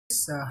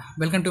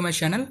Welcome to my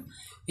channel.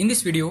 In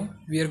this video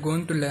we are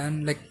going to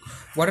learn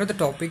what are the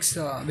topics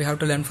we have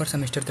to learn for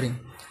semester 3.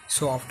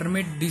 So after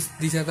me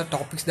these are the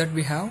topics that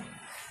we have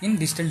in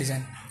digital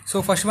design.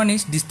 So first one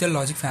is digital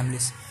logic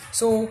families.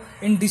 So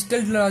in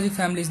digital logic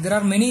families there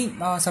are many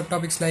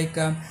subtopics like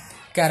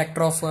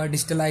character of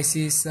digital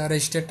ICs,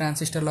 register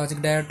transistor logic,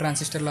 diode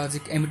transistor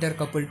logic, emitter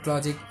coupled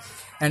logic,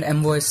 and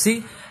MOS.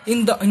 See,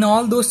 in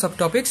all those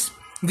subtopics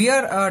we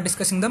are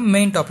discussing the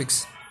main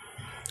topics,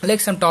 like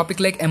some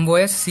topic like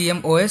MOS,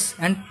 CMOS,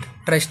 and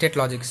tri-state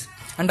logics.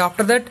 And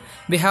after that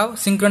we have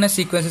synchronous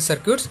sequential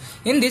circuits.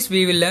 In this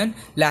we will learn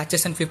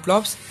latches and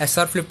flip-flops,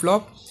 SR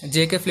flip-flop,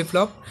 JK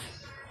flip-flop,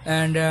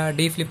 and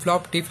D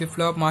flip-flop, T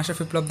flip-flop, master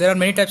flip-flop. There are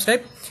many types,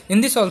 right?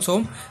 In this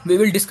also we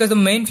will discuss the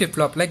main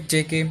flip-flop like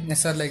JK,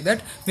 SR, like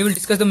that. We will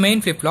discuss the main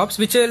flip-flops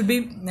which will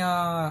be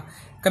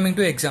coming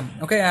to exam,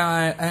 okay?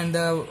 And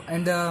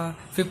the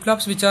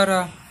flip-flops which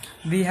are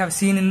we have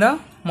seen in the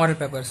model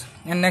papers.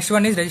 And next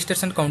one is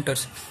registers and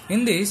counters.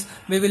 In this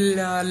we will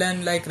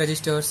learn like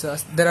registers.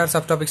 There are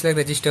subtopics like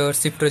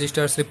registers, shift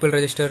registers, ripple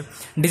register,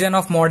 design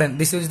of modern.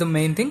 This is the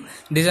main thing,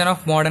 design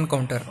of modern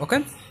counter,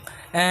 okay?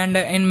 And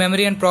in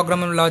memory and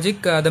programmable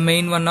logic, the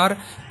main one are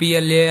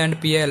PLA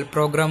and PL,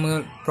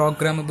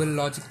 programmable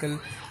logical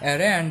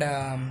array, and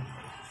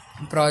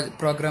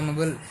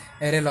programmable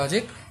array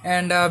logic.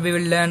 And we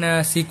will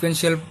learn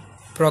sequential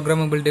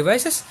programmable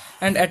devices,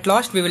 and at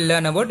last we will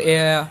learn about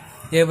A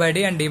by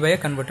D and D by A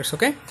converters,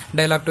 okay?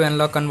 Dialog to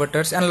analog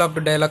converters, analog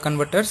to dialog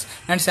converters,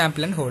 and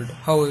sample and hold,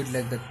 how it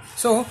like that.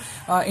 So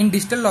in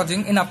digital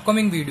logic, in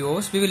upcoming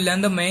videos we will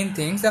learn the main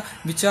things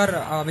which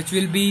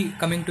will be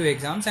coming to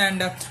exams,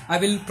 and I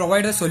will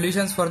provide the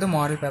solutions for the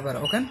model paper,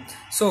 okay?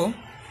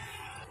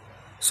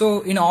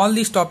 So in all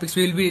these topics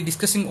we will be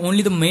discussing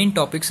only the main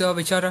topics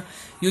which are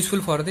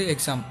useful for the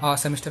exam,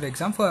 semester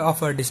exam of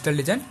digital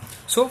design.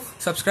 So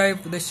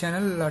subscribe to this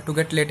channel to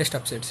get latest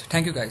updates.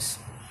 Thank you guys.